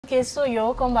Okay, so you're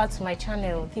welcome back to my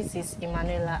channel. This is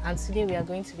Emanuela, and today we are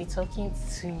going to be talking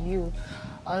to you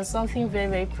on something very,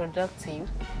 very productive,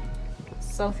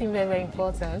 something very, very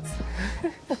important.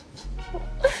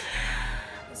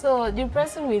 So the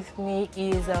person with me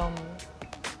is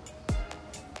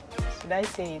should I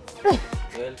say it?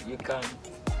 Well, you can.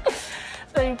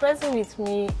 So the person with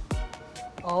me,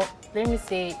 or let me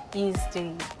say, is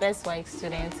the best WAEC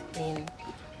student in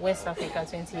West Africa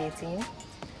 2018.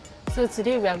 So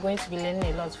today we are going to be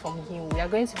learning a lot from him. We are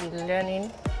going to be learning,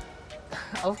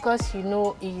 of course, you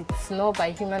know, it's not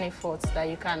by human efforts that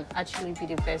you can actually be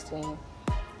the best in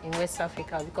West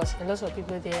Africa, because a lot of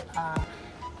people there are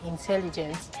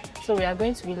intelligent. So we are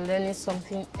going to be learning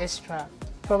something extra,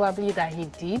 probably that he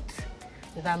did,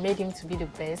 that made him to be the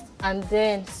best. And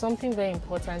then something very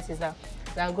important is that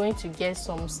we are going to get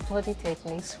some study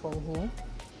techniques from him,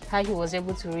 how he was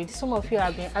able to read. Some of you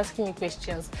have been asking me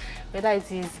questions, whether it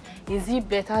is it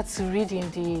better to read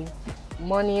in the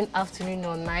morning, afternoon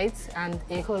or night, and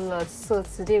a whole lot. So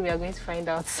today we are going to find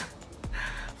out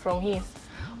from him.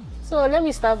 So let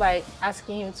me start by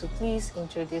asking him to please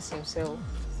introduce himself.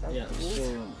 Yeah,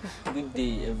 so good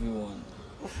day everyone.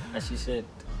 As you said,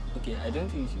 okay, I don't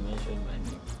think you mentioned my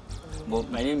name,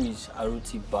 but my name is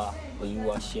Arotiba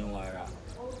Seunara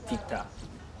Peter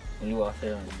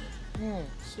Oluwaferan.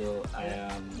 So I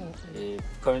am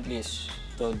currently a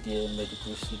third-year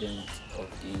medical student of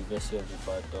the University of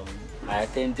Ibadan. I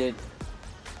attended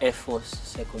Air Force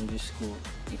Secondary School,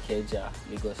 Ikeja,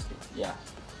 Lagos State. Yeah,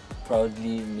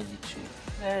 proudly military.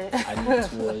 And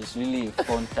it was really a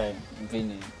fun time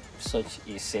being in such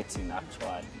a setting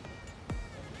actually.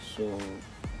 So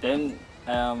then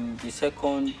I am the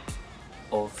second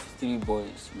of 3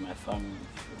 boys in my family.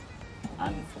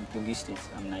 And from Kogi State,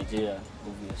 I'm Nigerian,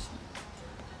 obviously.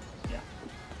 Yeah.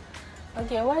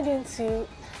 Okay, why didn't you,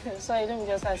 sorry, let me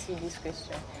just ask you this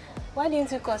question. Why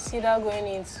didn't you consider going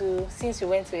into, since you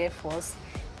went to Air Force,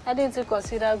 why didn't you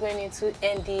consider going into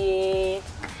NDA,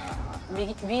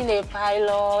 being a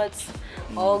pilot,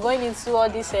 or going into all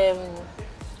this,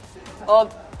 or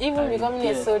even becoming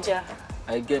a soldier?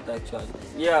 I get actually.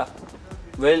 Yeah,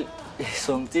 well,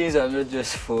 some things are not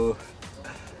just for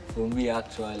me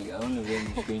actually. I don't know when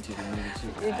it's going to the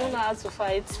military. You don't know how to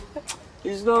fight.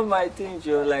 It's not my thing,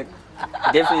 Joe. Like,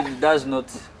 definitely that's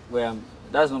not where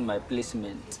that's not my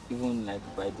placement, even like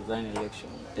by divine election.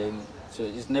 Then, so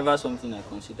it's never something I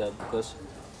consider because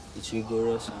it's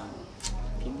rigorous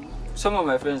and some of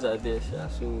my friends are there,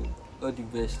 so all the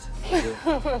best.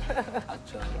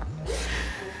 Actually.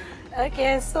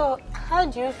 Okay, so how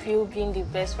do you feel being the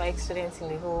best WAEC student in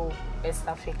the whole West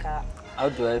Africa? How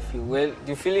do I feel? Well,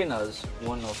 the feeling has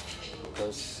worn off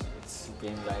because it's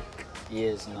been like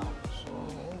years now. So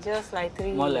just like 3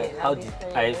 years. More like how did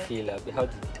I feel? How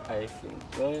did I feel?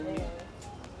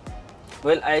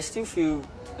 Well, I still feel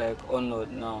like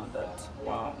honored now that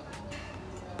wow,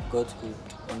 God could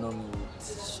honor me with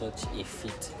such a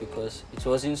feat, because it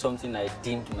wasn't something I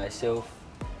deemed myself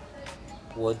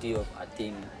worthy of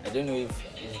attaining. I don't know if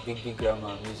it's big grammar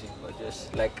I'm using, but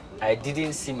just like I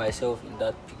didn't see myself in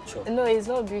that picture. No, it's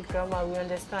not big grammar, we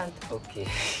understand. Okay.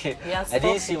 I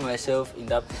didn't see myself in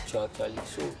that picture actually.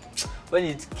 So when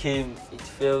it came, it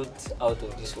felt out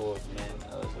of this world,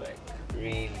 man. I was like,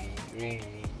 really,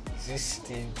 is this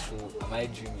thing true? Am I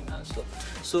dreaming and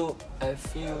stuff? So I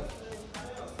feel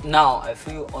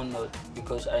honored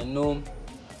because I know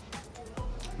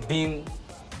being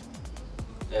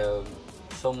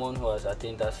someone who has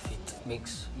attained that feat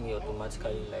makes me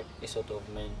automatically like a sort of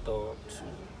mentor to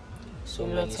so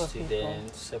many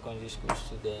students, secondary school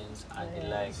students and the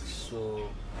like. So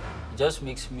it just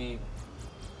makes me,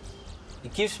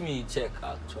 it keeps me in check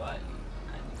actually,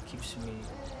 and it keeps me.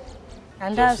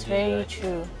 And that's very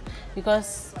true,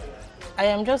 because I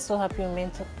am just so happy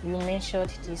you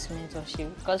mentioned this mentorship,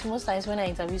 because most times when I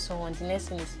interview someone, the next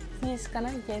thing is, please can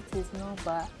I get his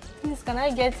number? Please can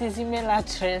I get his email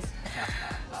address?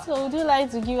 So would you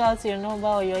like to give out your number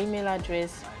or your email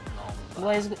address?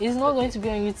 But it's not going to be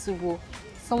on YouTube.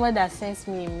 Someone that sends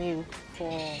me a mail for...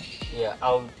 Yeah,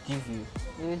 I'll give you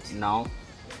now.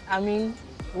 I mean,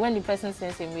 when the person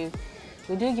sends a mail,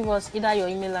 would you give us either your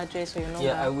email address or your number?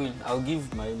 Yeah, I will. I'll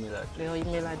give my email address. Your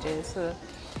email address. So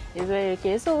it's very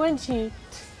okay. So when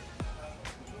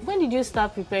did you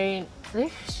start preparing?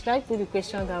 Should I put the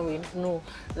question that way? No.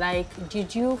 Like,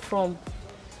 did you from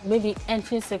maybe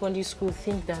entering secondary school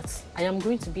think that I am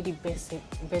going to be the best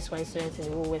WAEC student in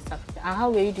the whole West Africa? And how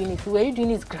were you doing it? Were you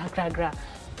doing it gra?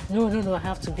 No, I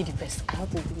have to be the best. I have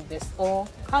to be the best. Or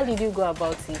how did you go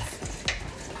about it?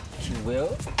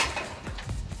 Well,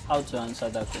 how to answer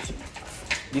that question?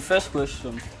 The first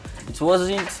question, it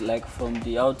wasn't like from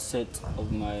the outset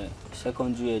of my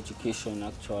secondary education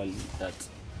actually that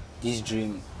this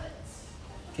dream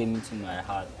came into my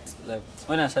heart. Like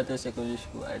when I started secondary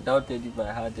school, I doubt if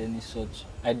I had any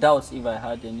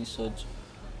such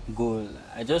goal.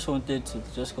 I just wanted to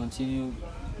just continue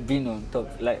being on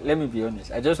top. Like, let me be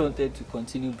honest, I just wanted to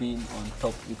continue being on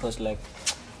top because like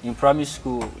in primary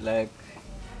school, like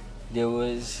there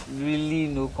was really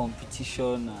no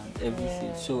competition and everything.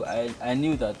 Yeah. So I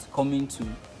knew that coming to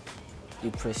a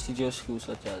prestigious school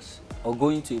such as, or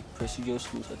going to a prestigious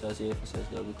school such as AFSS,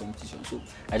 there will be competition. So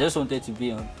I just wanted to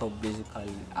be on top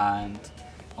basically. And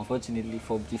unfortunately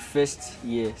for the first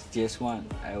year, JS1,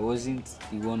 I wasn't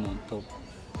the one on top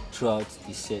throughout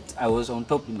the set. I was on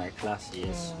top in my class,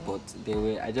 yes, but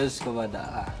I just discovered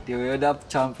that there were other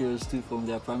champions too from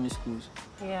their primary schools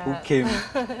who came,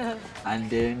 and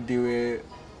then they were,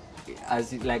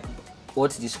 like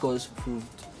what the scores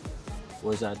proved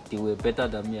was that they were better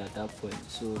than me at that point.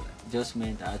 So it just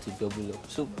meant I had to double up.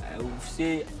 So I would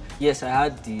say yes, I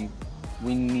had the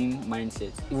winning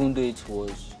mindset, even though it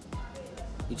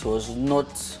was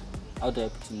not, how do I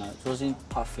put it now? It wasn't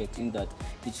perfect in that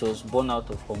it was born out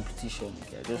of competition.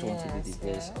 Okay, I just want to be the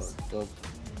best or top.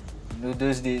 You know,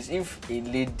 those days, if a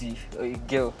lady or a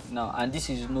girl now, and this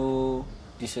is no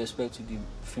disrespect to the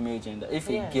female gender, if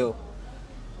a girl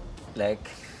like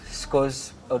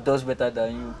scores or does better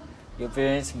than you, your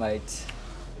parents might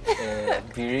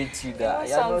berate you that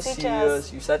you're not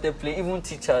serious. You started playing, even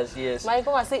teachers, yes. My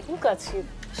mom say, look at you.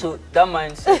 So that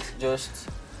mindset just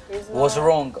was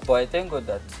wrong, but I thank God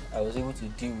that I was able to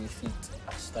deal with it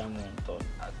as time went on,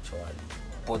 actually.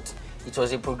 But it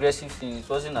was a progressive thing. It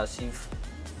wasn't as if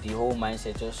the whole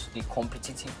mindset, just the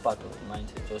competitive part of the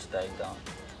mindset just died down.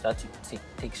 That would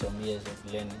take some years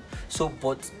of learning. So,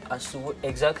 but as to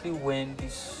exactly when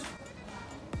this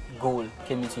goal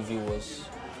came into view was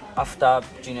after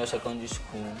junior secondary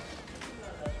school,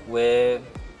 where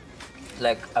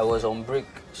like I was on break.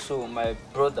 So my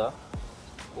brother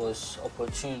was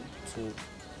opportune to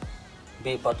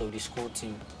be a part of the school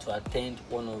team to attend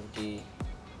one of the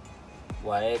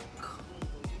WAEC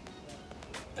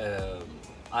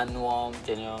annual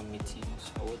general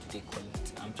meetings, or what do they call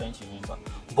it? I'm trying to remember.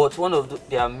 But one of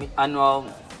their annual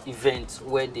events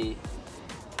where they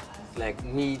like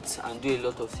meet and do a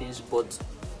lot of things, but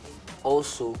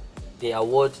also they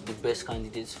award the best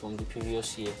candidates from the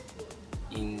previous year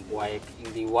in WAEC,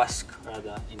 in the WASC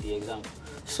rather, in the exam.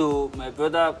 So my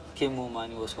brother came home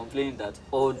and he was complaining that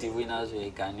all the winners were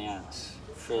Ghanaians,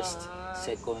 first,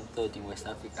 second, third in West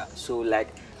Africa. So like,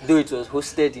 though it was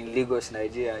hosted in Lagos,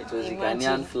 Nigeria, it was a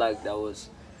Ghanaian flag that was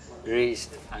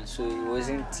raised, and so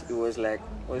it was like,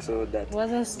 what's all that?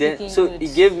 Wasn't speaking so good. He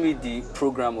gave me the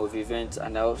program of events,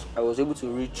 and I was able to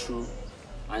read through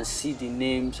and see the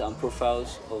names and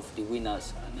profiles of the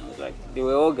winners, and I was like, they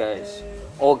were all guys,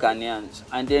 all Ghanaians.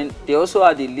 And then they also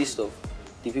had a list of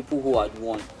the people who had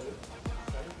won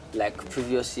like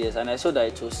previous years, and I saw that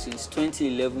it was since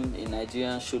 2011 a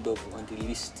Nigerian showed up on the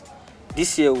list.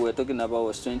 This year we were talking about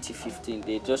was 2015.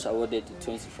 They just awarded the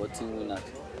 2014 winners.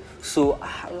 So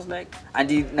I was like,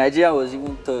 and Nigeria was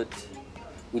even third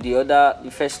with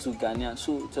the first two Ghanaians.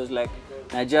 So it was like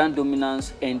Nigerian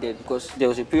dominance ended, because there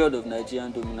was a period of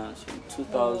Nigerian dominance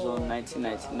from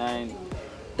 1999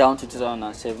 down to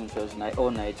 2007. It was all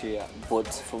Nigeria. But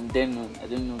from then on, I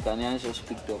don't know, Ghanaians just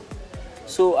picked up.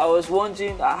 So I was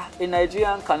wondering, a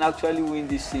Nigerian can actually win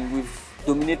this thing. We've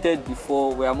dominated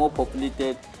before, we are more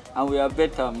populated, and we are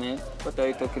better, man. What are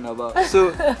you talking about?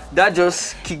 So that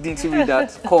just kicked into me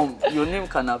that, come, your name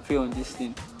can appear on this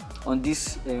thing, on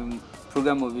this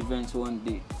program of events one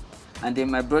day. And then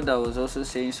my brother was also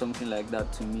saying something like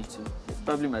that to me too.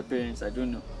 Probably my parents, I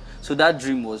don't know. So that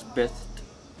dream was birthed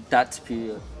that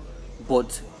period.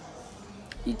 But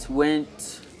it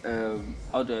went,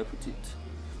 how do I put it?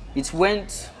 It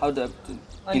went, how do I put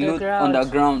it?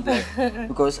 Underground. Like,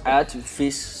 because I had to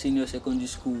face senior secondary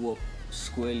school work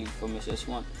squarely from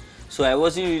SS1. So I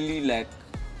wasn't really like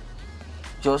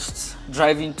just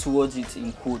driving towards it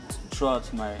in quote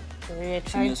throughout my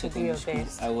senior secondary school.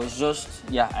 I was just,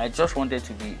 I just wanted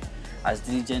to be as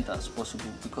diligent as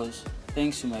possible, because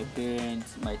thanks to my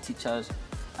parents, my teachers,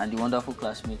 and the wonderful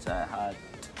classmates I had,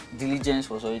 diligence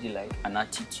was already like an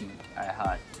attitude I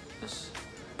had.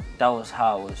 That was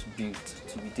how I was built,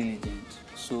 to be diligent.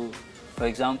 So, for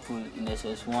example, in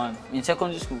SS1, in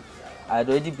secondary school, I had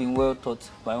already been well taught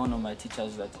by one of my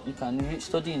teachers that you can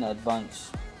study in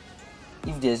advance.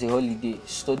 If there's a holiday,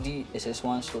 study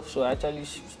SS1 stuff. So I actually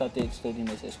started studying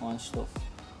SS1 stuff,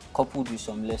 coupled with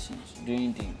some lessons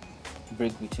during the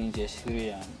break between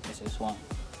JS3 and SS1,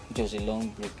 which was a long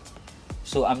break.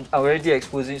 So I'm already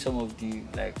exposing some of the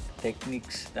like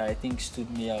techniques that I think stood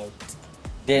me out.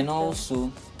 Then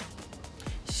also,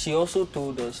 she also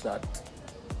told us that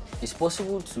it's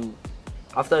possible to,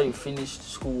 after you finish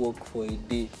schoolwork for a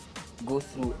day, go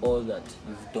through all that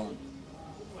you've done.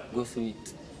 Go through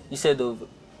it instead of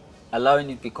allowing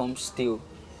it become stale,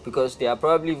 because there are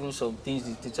probably even some things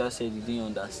the teacher said you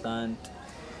didn't understand.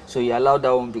 So you allow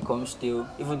that one become stale.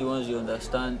 Even the ones you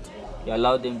understand, you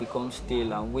allow them become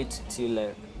stale and wait till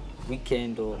like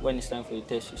weekend or when it's time for a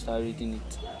test you start reading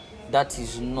it. That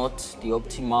is not the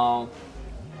optimal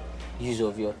use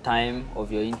of your time,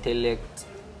 of your intellect,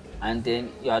 and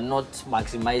then you are not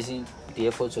maximizing the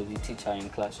efforts of the teacher in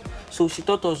class. So she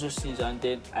taught us those things, and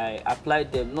then I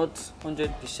applied them. Not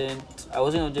 100%. I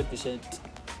wasn't 100%.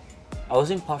 I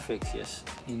wasn't perfect, yes,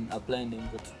 in applying them,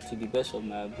 but to the best of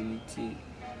my ability.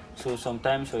 So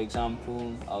sometimes, for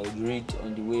example, I would read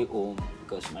on the way home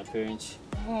because my parents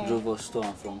drove us to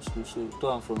and from school. So to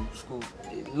and from school,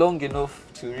 long enough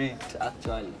to read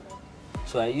actually.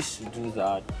 So I used to do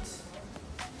that.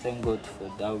 Thank God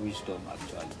for that wisdom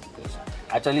actually, because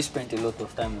I actually spent a lot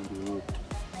of time on the road.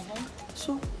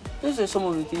 So those are some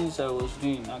of the things I was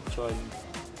doing actually.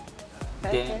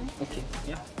 Okay. Then, okay,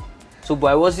 yeah. So, but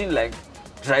I wasn't like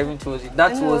driving towards it.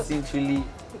 That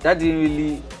didn't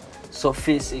really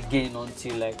surface again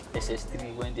until like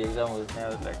SS3 when the exam was there. I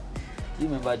was like, do you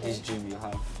remember this dream you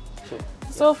have?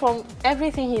 So from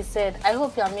everything he said, I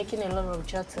hope you are making a lot of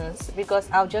jottings,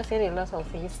 because I've jotted a lot of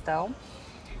things down.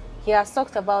 He has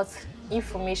talked about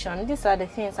information. These are the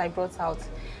things I brought out.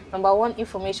 Number one,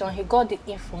 information. He got the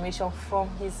information from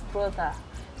his brother.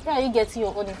 Where are you getting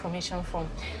your own information from?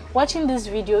 Watching this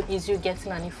video is you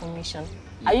getting an information.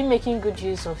 Are you making good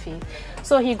use of it?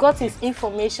 So he got his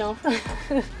information.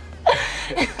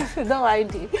 No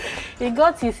idea. He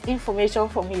got his information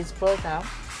from his brother.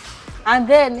 And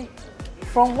then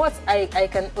from what I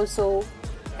can also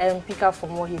pick up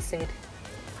from what he said,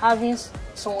 having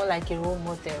someone like a role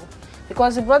model.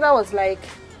 Because the brother was like,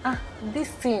 this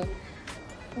thing,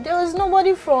 there was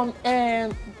nobody from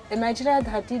Nigeria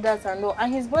that did that and all.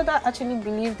 And his brother actually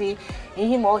believed in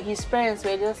him, or his parents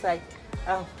were just like,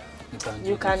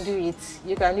 you can do it.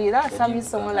 You can do it. That's having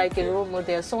someone like a role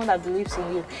model, someone that believes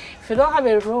in you. If you don't have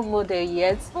a role model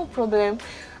yet, no problem.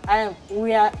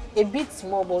 We are a bit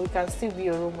small, but we can still be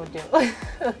a role model.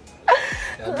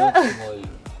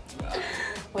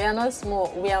 We are not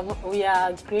small. We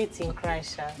are great in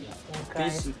Christ. In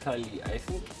Christ. Basically, I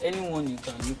think anyone you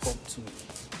can look up to,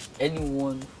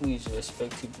 anyone who is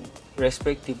respectable,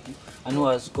 and who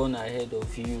has gone ahead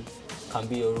of you, can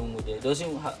be your role model. It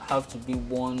doesn't have to be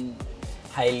one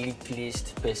highly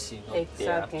placed person up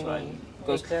there actually.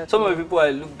 Because some of the people I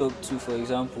looked up to, for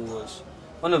example,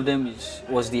 one of them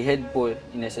was the head boy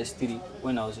in SS3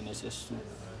 when I was in SS2.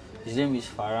 His name is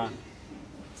Farihan,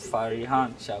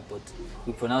 but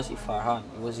we pronounce it Farhan.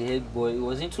 He was the head boy. He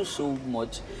was into so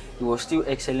much. He was still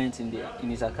excellent in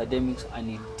his academics, and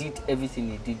he did everything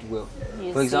he did well.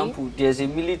 For example, there's a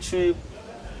military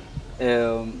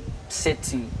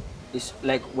setting. It's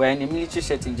like we're in a military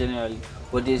setting generally,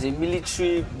 but there's a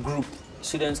military group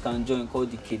students can join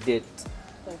called the cadet,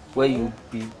 where you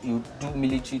do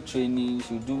military trainings,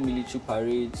 you do military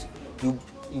parades, you'll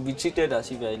be treated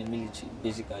as if you're in the military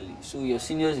basically. So your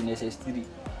seniors in SS3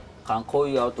 can call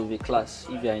you out of a class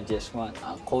if you're in JS1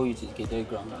 and call you to the cadet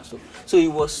ground. So he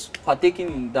was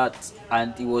partaking in that,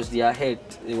 and he was their head.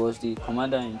 He was the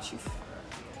commander-in-chief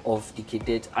of the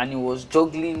cadet, and he was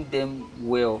juggling them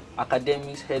well,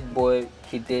 academics, head boy,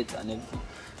 cadet, and everything.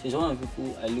 So he's one of the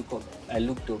people I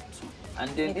looked up to. And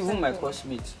then even my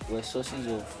classmates were sources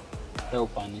of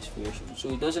help and inspiration. So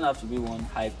it doesn't have to be one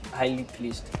highly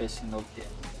placed person up there.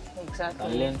 Exactly.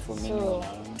 You can learn from anyone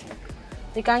around you.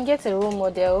 You can get a role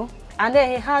model. And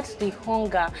then he had the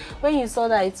hunger. When he saw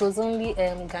that it was only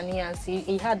Ghanaians,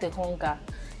 he had the hunger.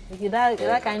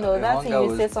 That kind of that thing,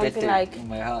 you say something like in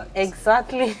my heart.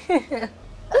 Exactly.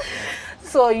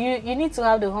 So you need to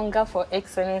have the hunger for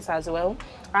excellence as well.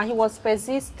 And he was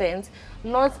persistent,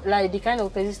 not like the kind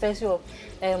of persistency of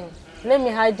let me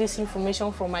hide this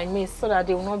information from my mates so that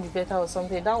they will not be better or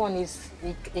something. That one is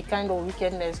a kind of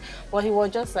wickedness. But he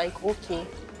was just like, okay,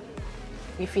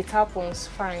 if it happens,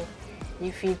 fine.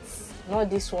 If it's not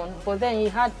this one. But then he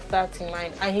had that in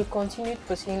mind, and he continued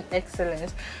pursuing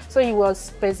excellence. So he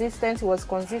was persistent, he was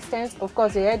consistent. Of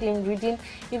course, they had him reading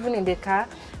even in the car,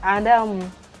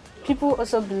 and people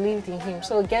also believed in him.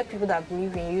 So get people that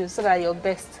believe in you so that your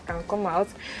best can come out.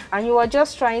 And he was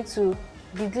just trying to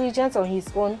be diligent on his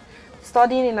own,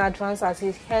 studying in advance as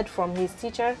he heard from his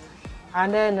teacher,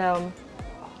 and then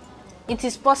it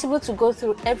is possible to go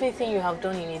through everything you have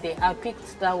done in a day. I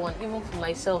picked that one even for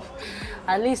myself.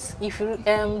 At least if you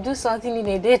do something in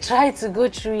a day, try to go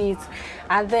through it.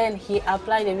 And then he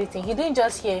applied everything. He didn't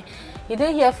just hear. He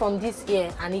didn't hear from this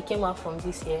ear and he came out from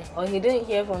this ear, or he didn't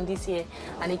hear from this ear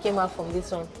and he came out from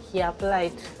this one. He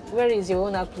applied. Where is your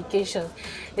own application?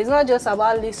 It's not just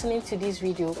about listening to this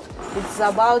video. It's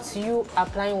about you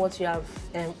applying what you have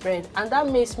read. And that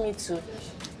makes me to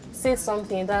say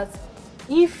something that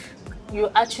if your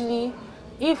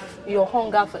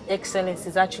hunger for excellence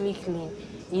is actually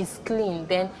clean,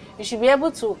 then you should be able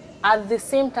to at the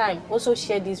same time also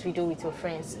share this video with your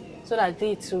friends, so that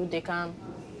they too, they can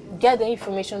get the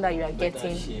information that you are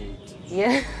getting.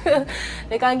 Yeah.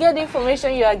 They can get the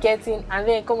information you are getting and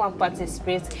then come and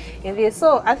participate in this.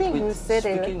 So I think you said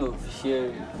it. Speaking of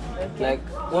sharing, like,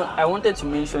 I wanted to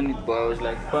mention it, but I was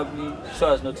like, probably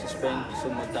so as not to spend so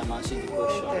much time answering the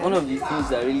question. One of the things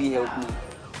that really helped me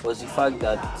was the fact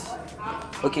that,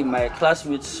 okay, my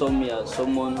classmates saw me as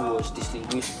someone who was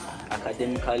distinguished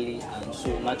academically, and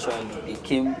so naturally they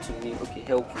came to me, okay,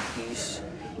 help with this,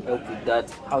 help with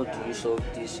that, how do you solve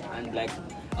this? And like,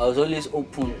 I was always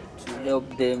open to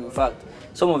help them. In fact,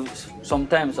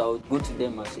 sometimes I would go to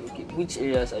them and say, okay, which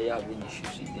areas are you having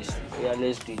issues in this thing? Yeah,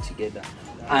 let's do it together.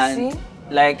 And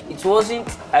like, it wasn't,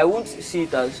 I wouldn't see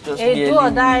it as just a do or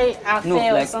die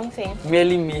affair or something.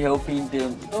 Merely me helping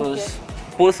them. It was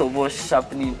both of us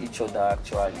sharpening each other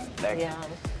actually. Like,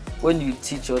 when you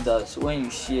teach others, when you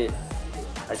share,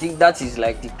 I think that is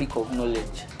like the peak of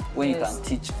knowledge, when you can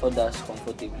teach others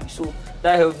comfortably. So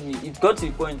that helped me. It got to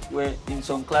the point where in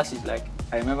some classes, like,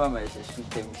 I remember my SS2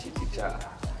 chemistry teacher,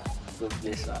 God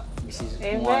bless her, Mrs.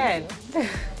 Amen.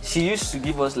 She used to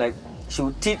give us, like, she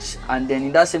would teach, and then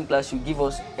in that same class she would give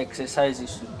us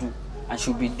exercises to do, and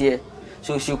she'll be there.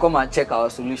 So she'll come and check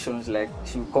our solutions, like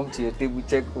she'll come to your table,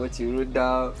 check what you wrote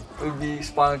down, maybe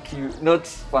spank you, not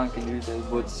spank you,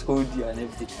 but scold you and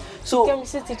everything. So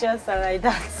chemistry teachers are like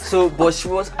that. So,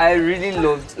 but I really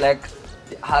loved, like,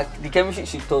 the chemistry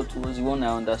she taught was the one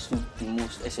I understood the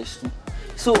most, SS2.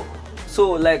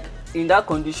 So like, in that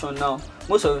condition now,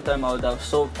 most of the time I would have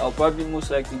solved, I'll probably most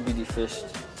likely be the first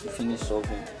to finish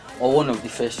solving, or one of the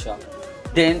first.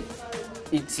 Then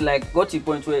it's like got to a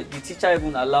point where the teacher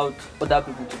even allowed other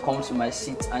people to come to my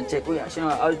seat and check, oh yeah,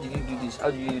 Shema, how did you do this?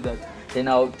 How did you do that? Then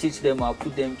I'll teach them, I'll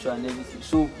put them through and everything.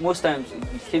 So most times it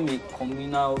became a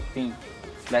communal thing.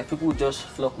 Like, people would just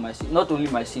flock my seat, not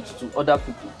only my seat, to other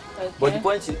people. Okay. But the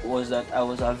point was that I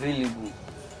was available.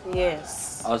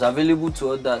 Yes. I was available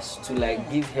to others to like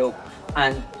give help.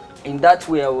 And in that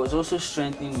way I was also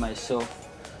strengthening myself.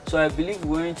 So I believe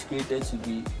we weren't created to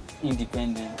be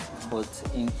independent, but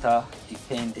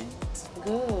interdependent.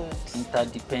 Good.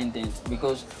 Interdependent,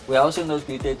 because we are also not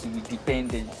created to be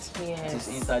dependent. Yes. It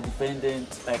is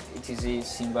interdependent, like it is a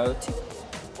symbiotic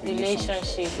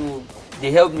relationship. So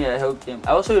they helped me, I helped them.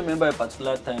 I also remember a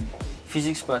particular time,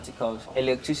 physics practicals,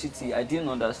 electricity. I didn't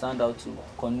understand how to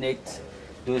connect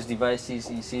those devices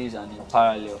in series and in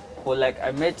parallel. But like,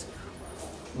 I met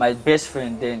my best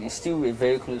friend then, he's still a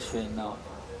very close friend now,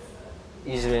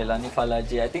 Israel and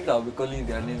Ifalaji. I think I'll be calling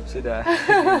their name so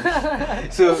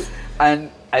that so,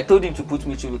 and I told him to put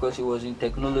me through because he was in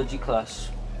technology class.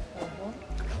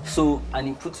 So, and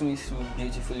he put me through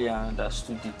beautifully and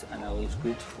understood it, and I was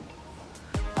grateful.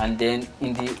 And then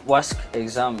in the WAEC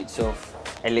exam itself,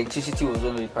 electricity was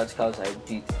one of the practicals I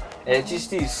did.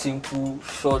 Electricity is simple,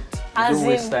 short, don't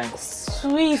waste time.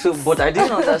 Sweet. So, but I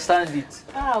didn't understand it.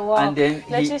 Wow. And then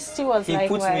he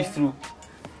put me through.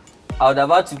 I would have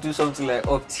had to do something like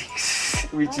optics,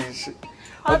 which is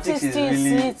optics is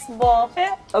really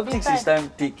optics is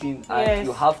time taking, and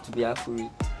you have to be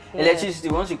accurate. Yes. Electricity,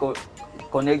 once you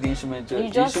connect the instrument, the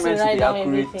instrument will be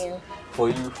accurate for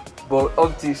you. But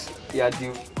optics, you are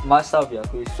the master of your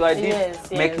accuracy. So I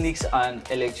did mechanics and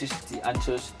electricity, and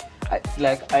so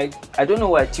I don't know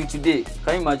why till today.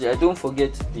 Can you imagine? I don't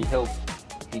forget the help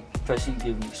the person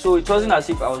gave me. So it wasn't as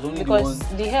if I was only the one. Because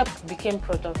the help became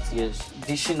productive. Yes,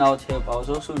 dishing out help. I was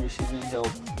also receiving help,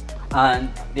 and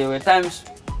there were times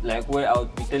like where I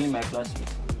would be telling my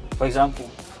classmates, for example,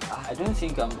 I don't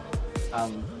think I'm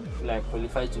like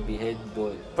qualified to be head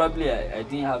boy. Probably I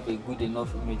didn't have a good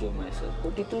enough image of myself.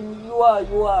 But they told me, you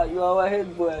are our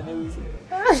head boy and everything.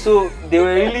 So they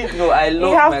were really, I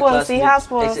love my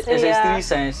classmates. SS3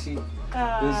 science,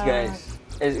 those guys.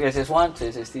 SS1 to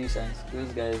SS3 science,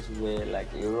 those guys were like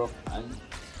a rock. And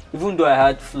even though I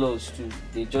had flaws too,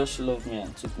 they just loved me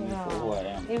and took me for who I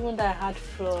am. Even though I had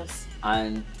flaws.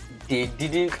 And they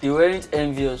weren't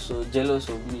envious or jealous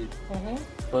of me.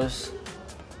 Because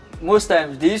most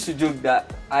times they used to joke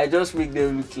that I just make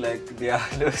them look like they are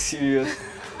not serious.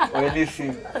 or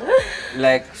anything.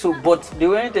 Like, so, but they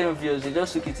weren't envious, they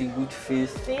just took it in good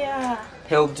faith. Yeah.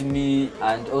 Helped me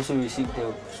and also received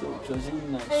help. So it was really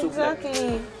nice. Exactly. So,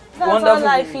 like, That's wonderful how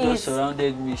life people is. just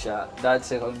surrounded me, that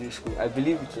secondary school. I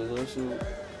believe it was also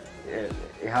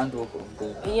a handwork of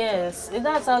God. Yes,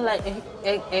 that's how life,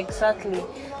 exactly.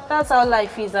 That's how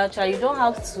life is actually. You don't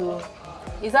have to,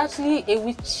 it's actually a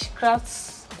witchcraft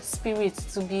spirit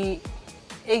to be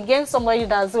against somebody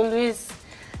that's always,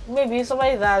 maybe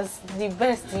somebody that's the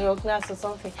best in your class or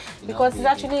something. Because it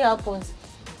actually happens.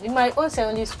 In my own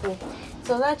secondary school, it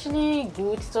was actually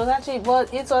good. It was actually,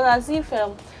 but it was as if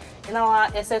in our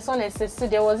SS1, SS2,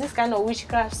 there was this kind of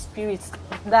witchcraft spirit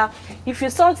that if you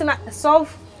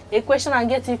solve a question and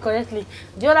get it correctly,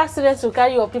 the other students will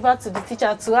carry your paper to the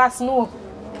teacher to ask, no,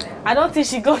 I don't think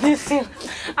she got this thing.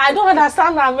 I don't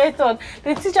understand her method.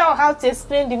 The teacher will have to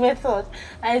explain the method.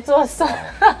 And it was so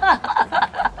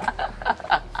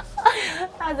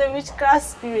that's a witchcraft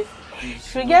spirit.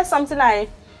 If you get something like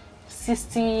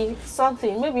 60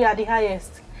 something, maybe you are the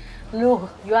highest. No,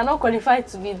 you are not qualified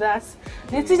to be that.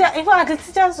 The teacher, in fact, the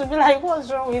teachers will be like,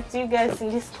 what's wrong with you guys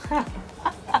in this class?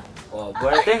 Oh,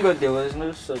 but I thank God there was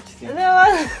no such thing. There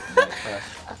was.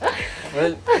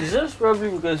 Well, it's just probably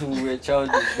because we were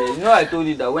childish. You know, I told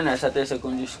you that when I started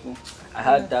secondary school, I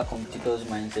had that competitor's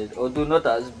mindset, although not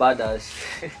as bad as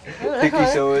taking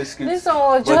someone's script. This one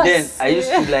was But just, then I used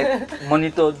to like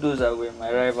monitor those that were my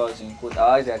rivals in quote.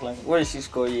 I asked their class, what did she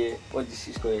score here? What did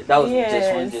she score here? That was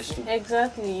just one, just two.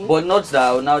 Exactly. But not that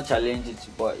I will now challenge it,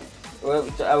 but well,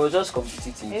 I was just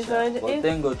competitive. But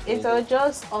thank God for it was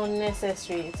just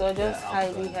unnecessary. It was just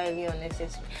highly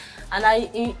unnecessary.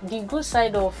 And the good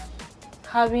side of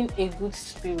having a good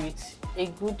spirit, a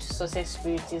good success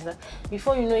spirit, is that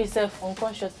before you know yourself,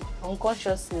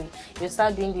 unconsciously you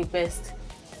start being the best.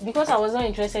 Because I was not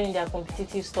interested in their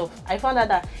competitive stuff, I found out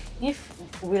that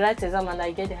if we write exam and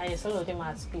I get the highest, all of them are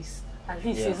at peace. At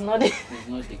least it's not it's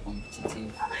not the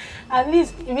competitive. At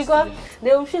least because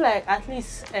they will feel like at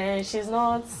least she's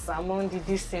not among the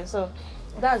distance. So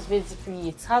that's basically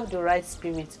it. Have the right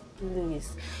spirit,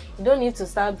 please. You don't need to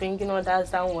start bringing others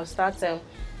down or start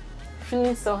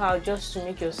feeling somehow just to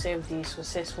make yourself the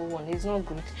successful one. It's not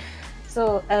good.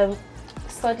 So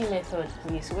study method,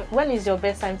 please. When is your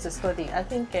best time to study? I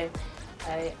think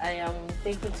I am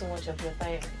taking too much of your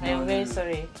time. I am very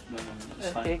sorry. No, it's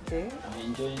fine. Okay. I'm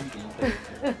enjoying the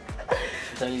interview.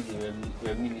 Especially the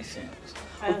reminiscence.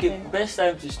 Okay, best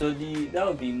time to study, that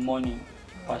would be morning,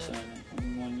 personally.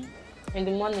 Morning. In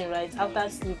the morning, right? After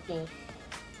sleeping.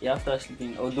 Yeah, after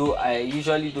sleeping. Although I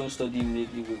usually don't study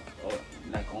immediately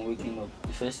on waking up.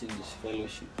 The first thing is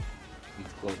fellowship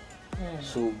with God.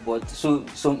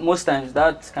 So most times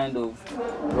that kind of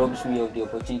robs me of the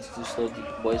opportunity to study,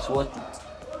 but it's worth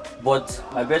it. But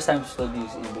my best time to study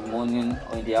is in the morning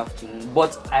or in the afternoon.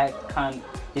 But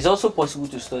it's also possible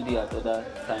to study at other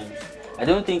times. I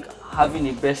don't think having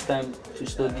a best time to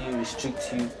study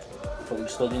restricts you from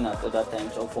studying at other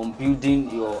times or from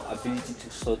building your ability to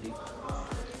study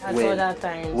at other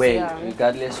times.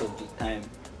 Regardless of the time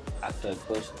actually,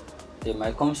 because there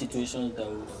might come situations that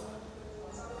will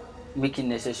make it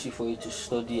necessary for you to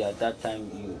study at that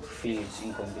time you feel it's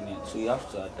inconvenient. So you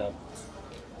have to adapt.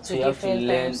 So you have to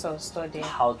learn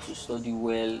how to study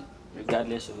well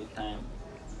regardless of the time.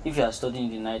 If you are studying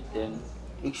in the night, then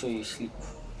make sure you sleep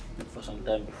for some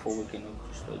time before waking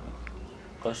up to study.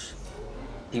 Because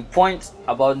the point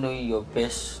about knowing your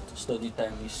best study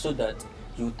time is so that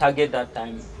you target that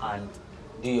time and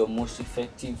do your most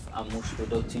effective and most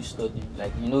productive study.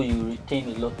 Like, you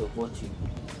retain a lot of what you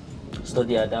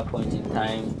study at that point in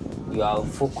time. You are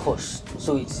focused.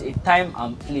 So it's a time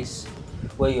and place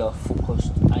where you are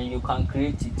focused and you can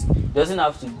create it. It doesn't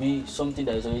have to be something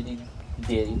that is already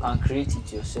there. You can create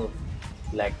it yourself.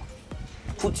 Like,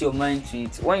 put your mind to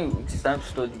it. When it's time to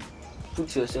study,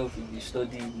 put yourself in the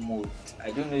study mode.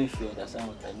 I don't know if you understand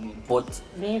what I mean, but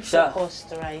being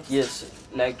focused, right? Yes,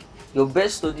 like your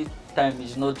best study time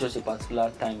is not just a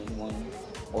particular time in the morning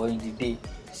or in the day.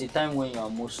 It's a time when you are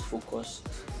most focused,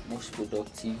 most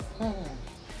productive,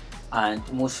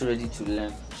 and most ready to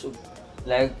learn. So,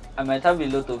 like, I might have a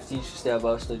lot of things to say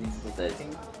about studying, but I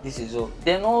think this is all.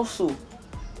 Then also,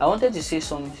 I wanted to say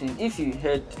something. If you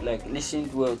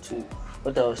listened well to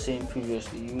what I was saying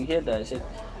previously, you hear that I said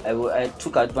I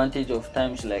took advantage of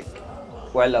times like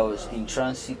while I was in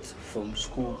transit from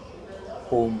school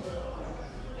home,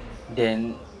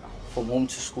 then from home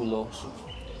to school also.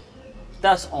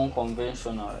 That's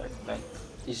unconventional, right? Like,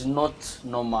 it's not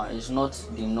normal, it's not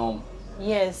the norm.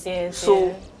 Yes.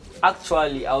 So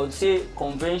actually I would say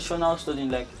conventional studying,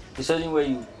 like the studying where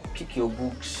you pick your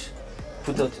books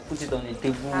put it on a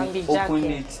table, And be open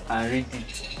jacking. it and read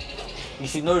it. You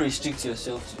should not restrict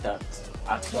yourself to that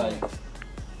actually.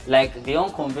 Like the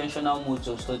unconventional modes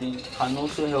of studying can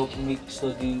also help make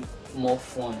studying more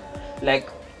fun. Like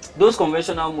those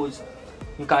conventional modes,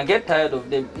 you can get tired of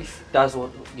them if that's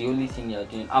what the only thing you're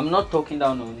doing. I'm not talking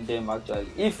down on them actually.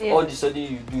 If all the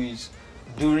studying you do is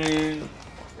during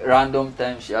random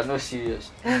times, you are not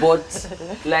serious. But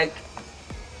like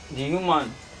the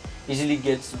human easily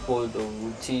gets bored of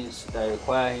routines that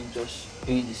require him just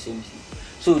doing the same thing.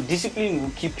 So discipline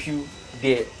will keep you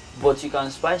there, but you can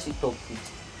spice it up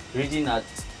with reading at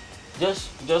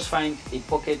just find a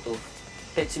pocket of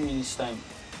 30 minutes time.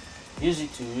 Use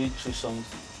it to read through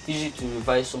something. Use it to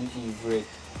revise something you've read.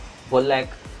 But like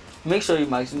make sure you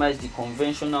maximize the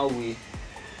conventional way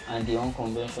and the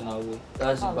unconventional way.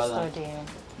 That's the balance.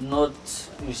 Not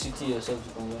restricting yourself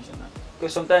to conventional.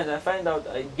 Because sometimes I find out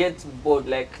I get bored,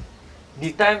 like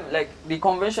the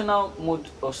conventional mode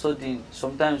of studying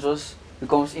sometimes just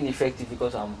becomes ineffective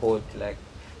because I'm bored, like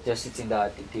just sitting there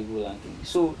at the table and things.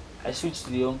 So I switch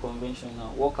to the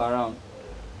unconventional, walk around,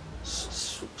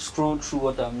 scroll through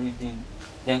what I'm reading,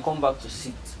 then come back to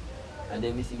sit and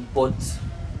everything. But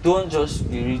don't just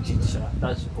be rigid, sir.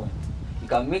 That's the point. You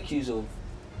can make use of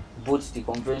both the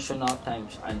conventional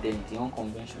times and then the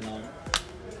unconventional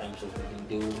times of reading.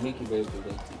 They will make you very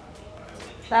productive.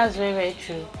 That's very, very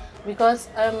true. Because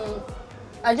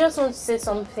I just want to say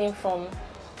something from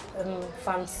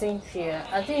Cynthia.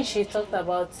 I think she talked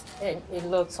about a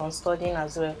lot on studying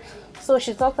as well. So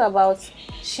she talked about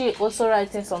she also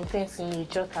writing some things in the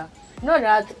jotter. You know,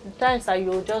 there are times that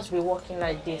you'll just be walking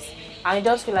like this and you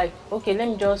just feel like, okay, let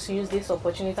me just use this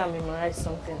opportunity and memorize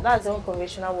something. That's the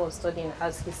unconventional way of studying,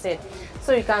 as he said.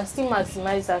 So you can still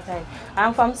maximize that time.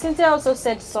 And Cynthia also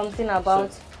said something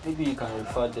about maybe you can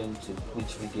refer them to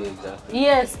which video exactly.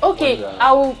 Yes, okay.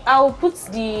 I will put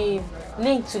the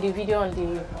link to the video on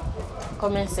the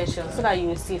comment section so that you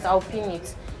will see it. I'll pin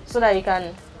it so that you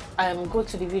can go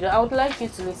to the video. I would like you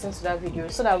to listen to that video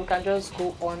so that we can just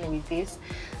go on with this.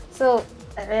 So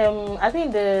I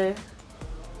think the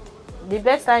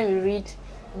best time you read,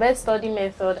 best study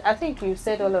method, I think we've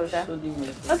said all of that. Study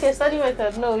method. Okay, study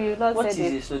method. No, you've not what said it.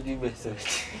 What is a study method?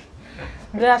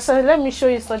 Yeah, so let me show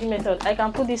you study method. I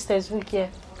can put this textbook here,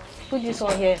 put this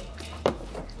one here,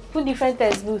 put different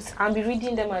textbooks and be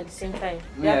reading them at the same time.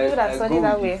 There are people that study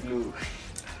that way.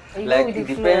 Like it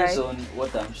depends on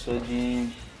what I'm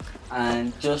studying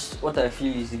and just what I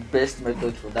feel is the best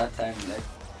method for that time. Like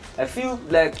I feel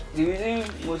like the reason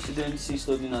most students see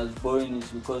studying as boring is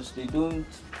because they don't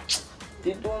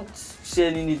see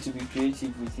any need to be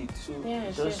creative with it.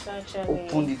 So just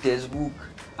open the textbook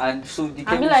and so the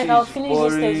chemistry like, I'll is finish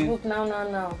boring, this textbook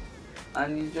now.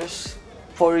 And you just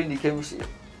pour in the chemistry.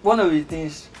 One of the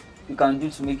things you can do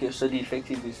to make your study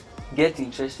effective is get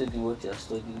interested in what you are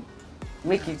studying.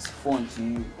 Make it fun to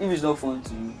you. If it's not fun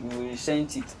to you, you will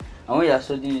resent it. And when you are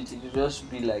studying it, it will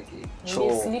just be like a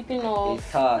chore, a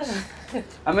task.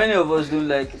 And many of us don't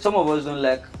like, some of us don't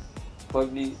like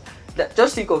probably,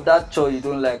 just think of that chore you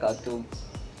don't like at home.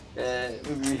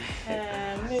 Maybe.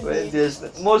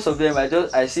 Most of them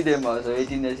I see them as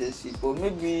already necessary, but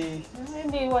maybe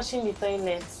washing the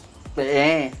toilet.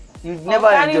 You never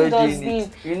enjoy doing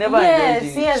it. You never enjoy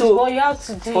doing it. Yes, so but you have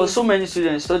to do for it. so many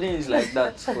students, studying is like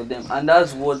that for them, and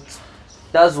that's what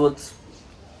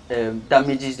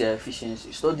damages their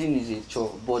efficiency. Studying is a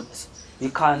chore, but you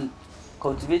can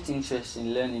cultivate interest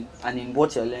in learning and in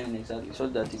what you're learning exactly, so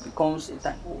that it becomes a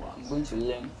time. Oh, I'm going to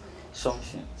learn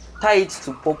something. Tie it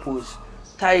to purpose.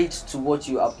 Tie it to what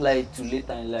you apply to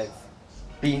later in life.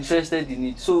 Be interested in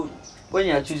it. So when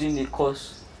you are choosing a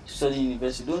course to study in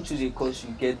university, don't choose a course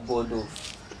you get bored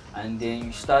of and then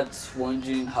you start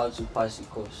wondering how to pass the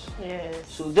course. Yes.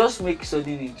 So just make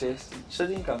studying interesting.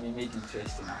 Studying can be made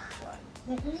interesting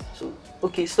actually. So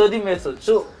okay, study method.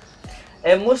 So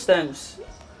most times,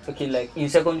 okay, like in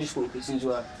secondary school, okay, since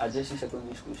we are addressing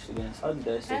secondary school students, how did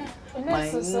I say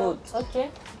my note? Okay.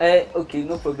 Okay,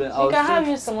 no problem. You can have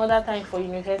you some other time for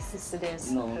university students.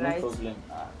 No, right? No problem.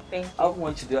 Thank you.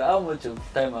 How much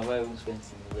of time have I even spent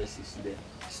in university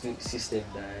system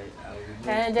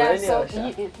that I would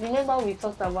know? Remember we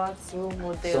talked about role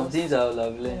models. Some things I will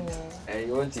have learned.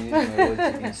 You want to use my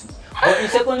words against me. But in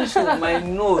secondary school, my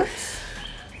note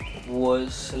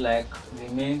was like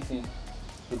the main thing,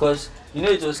 because you know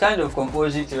it was kind of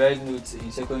compulsory to write notes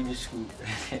in secondary school.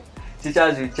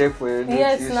 Teachers will check for your notes.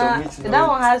 Yes, you submit notes. That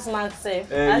one has marks safe.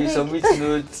 You submit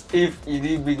notes if you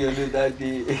didn't bring your note that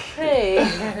day. Hey.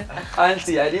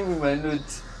 Auntie, I didn't bring my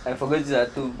notes. I forgot it at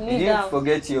home. You didn't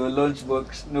forget your lunch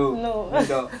box. No.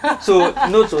 So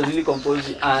notes was really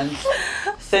compulsory, and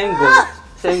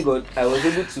thank God, I was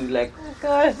able to like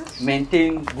God.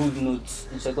 maintain good notes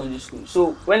in secondary school.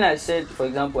 So when I said, for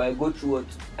example, I go through what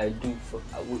I do for,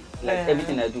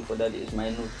 everything I do for that is my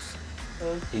notes,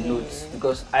 the notes,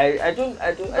 because I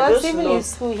Because just even love, in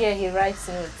school here, he writes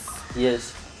notes.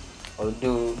 yes,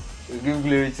 although we give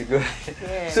glory to God.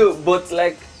 Yes. So, but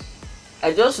like,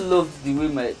 I just loved the way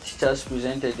my teachers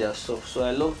presented their stuff, so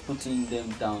I love putting them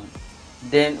down.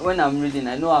 Then when I'm reading,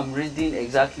 I know I'm reading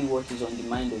exactly what is on the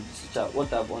mind of the teacher,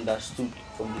 what I've understood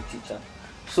from the teacher.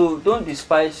 So don't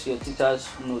despise your teacher's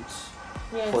notes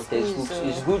for textbooks.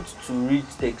 It's good to read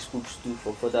textbooks too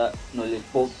for further knowledge,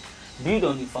 but build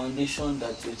on the foundation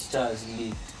that your teacher has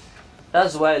laid.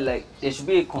 That's why like there should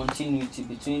be a continuity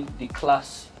between the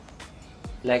class,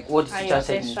 like what the teacher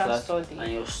said in class,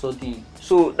 and your studying.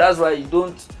 So that's why you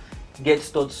don't get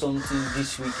taught something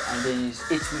this week and then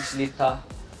it's 8 weeks later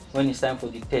when it's time for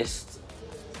the test.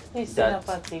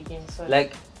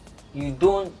 Like you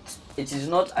don't, it is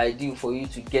not ideal for you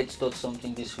to get taught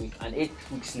something this week and 8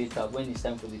 weeks later when it's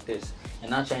time for the test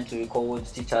and now trying to recall what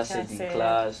the teacher said in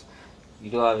class.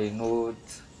 You don't have a note,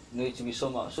 you know, it to be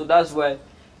somehow. So that's why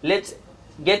let's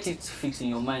get it fixed in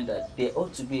your mind that there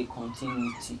ought to be a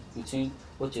continuity between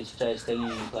what your teacher is telling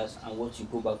you in class and what you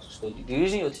go back to study. The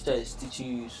reason your teacher is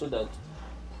teaching you is so that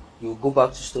you go back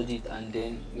to study it and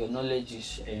then your knowledge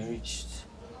is enriched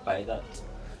by that.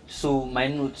 So my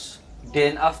notes,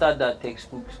 then after that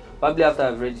textbooks, probably after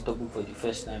I've read the topic for the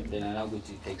first time, then I now go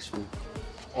to the textbook.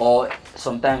 Or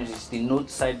sometimes it's the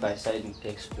notes side by side with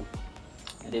textbook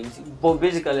and everything. But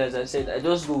basically, as I said, I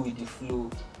just go with the flow.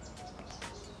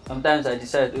 Sometimes I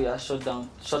decide, oh yeah, shut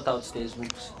out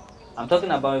textbooks. I'm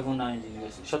talking about even now in the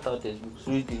university, shut out textbooks,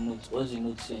 read the notes, what's the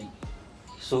note saying?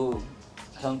 So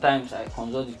sometimes I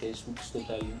consult the textbooks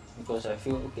totally because I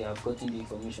feel, okay, I've gotten the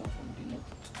information from the note.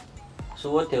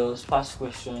 So what else? Past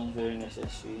questions, very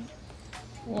necessary.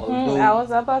 I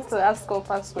was about to ask for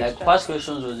past questions. Like past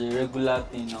questions was a regular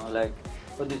thing now, like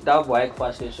that WAEC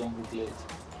past question booklet.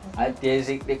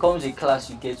 There comes a class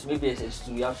you get, maybe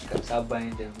SS2, you have to start buying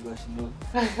them because you know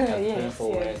you're paying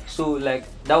for WAEC. So like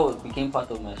that became part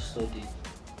of my study.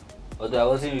 Although I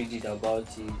wasn't rigid about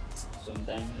it,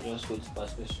 sometimes I just go to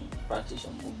past questions, practice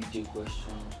some OBJ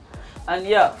questions. And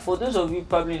yeah, for those of you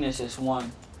probably in SS1,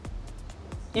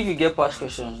 if you get past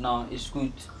questions now, it's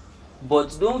good.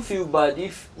 But don't feel bad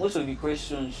if most of the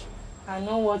questions are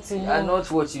not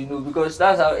what you know, because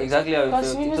that's exactly how it felt.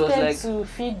 Because we tend like to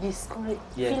feel discouraged,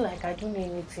 feel like I don't know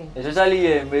anything. Especially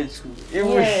here in med school.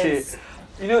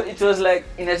 You know, it was like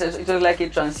it was like a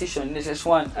transition. In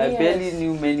SS1, I barely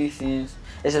knew many things.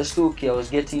 SS2, okay, I was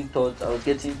getting taught.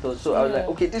 So I was like,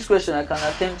 okay, this question I can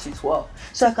attempt it. Wow.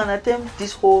 So I can attempt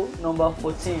this whole number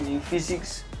 14 in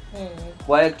physics.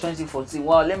 WAEC 2014.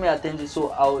 Wow, let me attempt it. So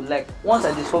I would like, once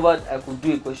I discovered I could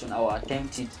do a question, I would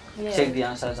attempt it, check the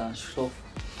answers and stuff.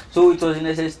 So it was in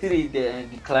SS3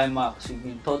 the climax. We've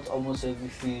been taught almost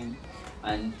everything,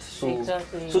 and so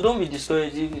so don't be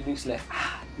discouraged if it looks like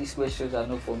these questions are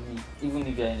not for me. Even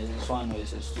if you're in SS1 or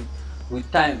SS2,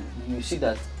 with time you see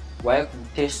that WAEC will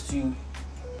test you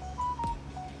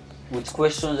with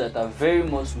questions that are very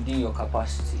much within your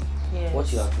capacity,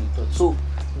 what you have been taught. So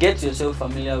get yourself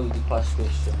familiar with the past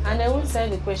questions. And they won't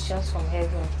send the questions from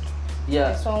heaven.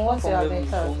 Yeah, it's from what you have been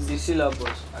taught. From the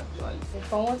syllabus, actually. It's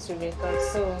from what you've been taught.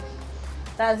 So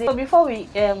that's it. So before we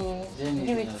give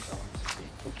it,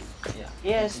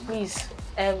 yes, please.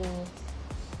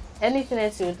 Anything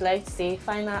else you would like to say?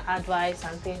 Final advice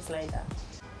and things like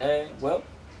that. Well,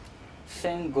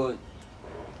 thank God,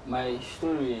 my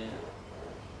story,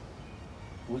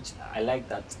 which I like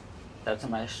that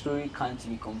my story can't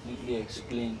be completely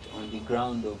explained on the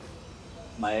ground of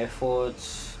my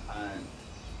efforts and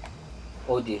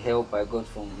all the help I got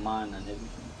from man and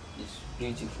everything. It's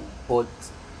beautiful. But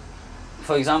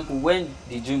for example, when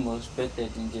the dream was birthed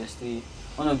in JS3,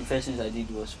 one of the first things I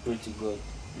did was pray to God.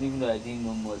 Even though I didn't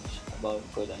know much about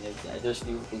God and everything, I just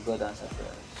knew, okay, God answered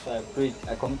prayer. So I prayed,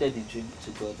 I committed the dream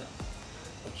to God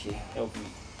and, okay, help me.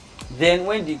 Then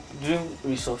when the dream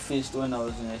resurfaced when I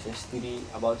was in SS3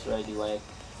 about to write the WAEC,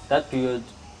 that period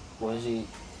was a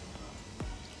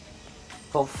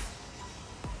tough,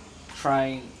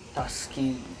 trying,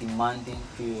 tasking, demanding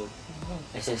period.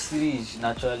 SS3 is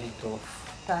naturally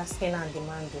tough. Tasking and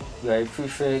demanding. You are a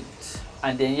prefect,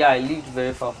 and then I lived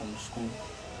very far from school.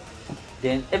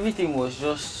 Then everything was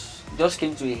just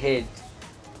came to a head,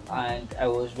 and I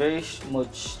was very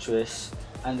much stressed,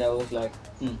 and I was like,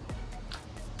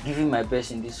 giving my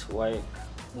best in this WAEC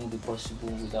won't be possible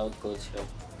without God's help.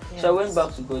 So I went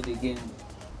back to God again,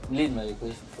 laid my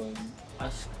request for him,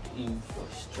 asked him for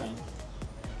strength.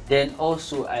 Then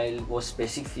also I was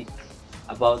specific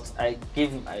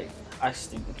I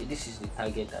asked him, okay, this is the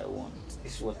target I want,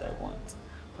 this is what I want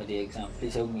for the exam,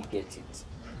 please help me get it.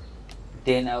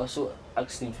 Then I also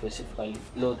asked him specifically,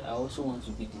 Lord, I also want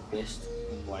to be the best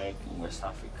in WAEC in West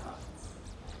Africa.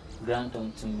 Grant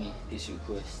unto me this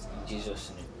request in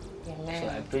Jesus' name. Amen. So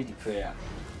I prayed the prayer.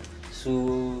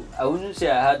 So I wouldn't say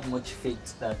I had much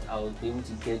faith that I would be able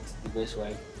to get the best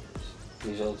WAEC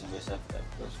results in West Africa,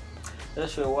 because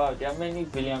that's where, wow, there are many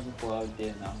brilliant people out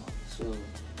there now. So,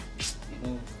 you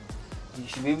know, you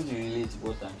should be able to relate to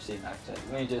what I'm saying actually.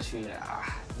 When you just feel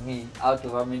like, me, out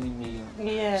of how many million.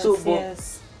 Yes, so,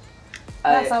 yes.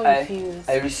 That's how it feels.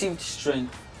 I received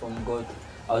strength from God.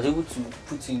 I was able to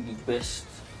put in the best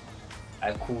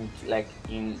I could, like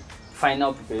in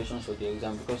final preparations for the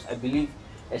exam, because I believe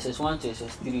SS1 to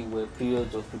SS3 were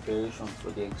periods of preparation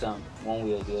for the exam, one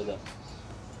way or the other.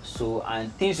 So,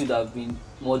 and things would have been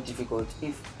more difficult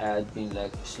if I had been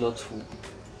like slothful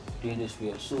during those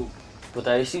periods. So, but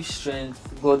I received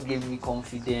strength, God gave me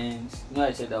confidence. You know,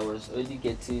 I said I was already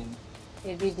getting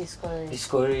a bit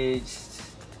discouraged,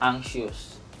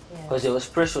 anxious, because there was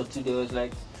pressure too. There was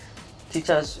like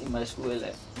teachers in my school were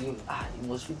like, you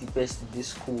must be the best in this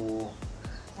school,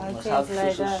 you must have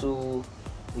so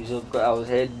result, because I was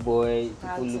head boy,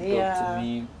 people looked up to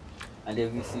me and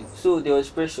everything. So there was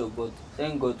pressure, but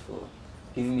thank God for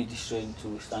giving me the strength to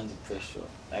withstand the pressure.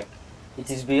 Like, it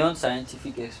is beyond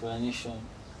scientific explanation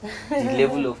the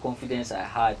level of confidence I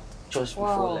had just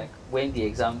before, like when the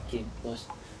exam came. Just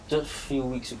a few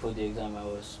weeks before the exam, I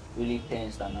was really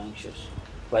tensed and anxious.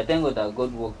 But I thank God that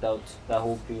God worked out that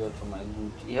whole period for my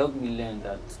good. He helped me learn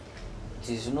that it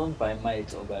is not by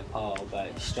might or by power or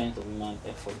by strength of human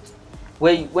effort.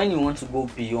 When you want to go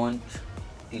beyond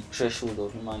the threshold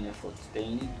of human effort, then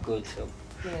you need God's help.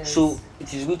 Yes. So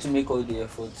it is good to make all the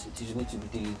efforts, it is good to be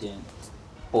diligent,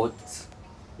 but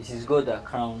it is God that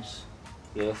crowns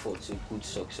your efforts with good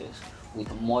success,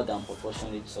 with more than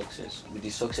proportionate success, with the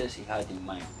success He had in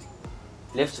mind.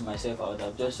 Left to myself, I would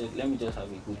have just said, let me just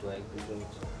have a good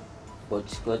result.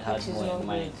 But God had more in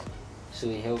mind. So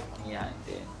He helped me, and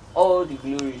then all the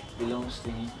glory belongs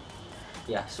to Him.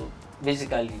 Yeah, so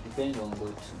basically it depends on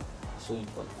God too. So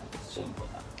important, so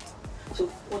important. So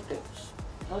what else?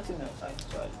 Nothing else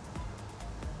actually.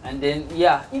 And then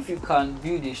if you can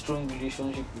build a strong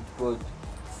relationship with God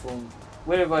from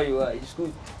wherever you are, it's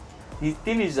good. The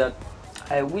thing is that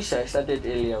I wish I started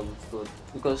earlier with God,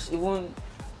 because even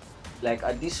like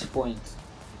at this point,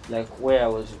 like where I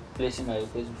was placing my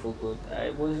request before God, I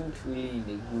wasn't really in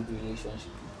a good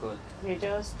relationship with God. You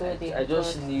just told I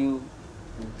just knew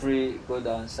to pray, God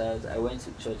answers. I went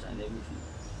to church and everything.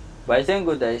 But I thank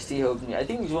God that He still helped me. I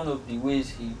think it's one of the ways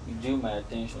He drew my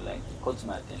attention, like He caught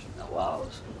my attention. Wow,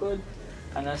 so God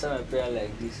can answer my prayer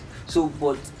like this. So,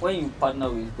 but when you partner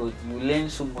with God, you learn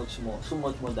so much more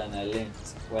than I learned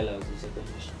while I was in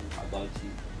secondary school about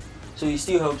Him. So He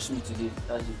still helps me today.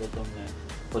 That's the bottom line.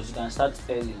 But you can start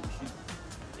early.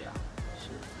 Yeah. So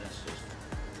that's just.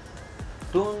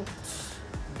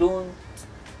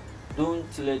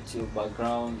 Don't let your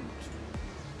background,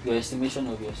 your estimation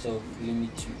of yourself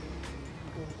limit you.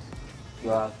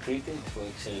 You are created for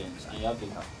excellence, and you have the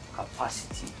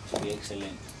capacity to be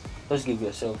excellent. Just give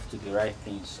yourself to the right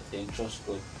things, then trust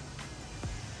God.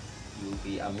 You'll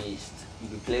be amazed.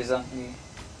 You'll be pleasantly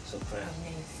surprised.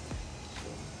 So,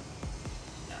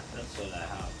 that's all I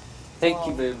have. Thank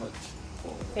you very much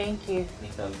for the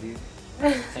interview.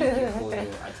 Thank you for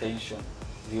your attention,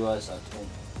 viewers at home.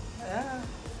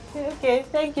 Okay,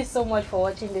 thank you so much for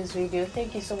watching this video.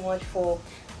 Thank you so much for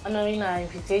honoring our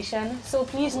invitation. So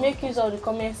please make use of the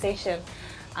comment section,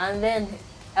 and then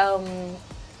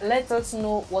let us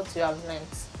know what you have learned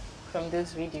from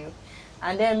this video,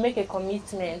 and then make a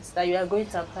commitment that you are going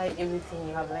to apply everything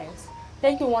you have learned.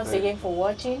 Thank you once again for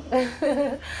watching.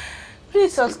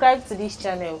 Please subscribe to this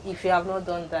channel if you have not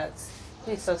done that.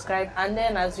 Please subscribe, and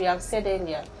then, as we have said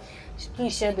earlier,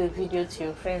 please share the video to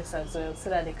your friends as well, so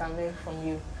that they can learn from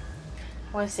you.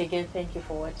 Once again, thank you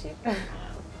for watching.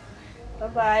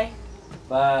 Bye-bye.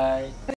 Bye.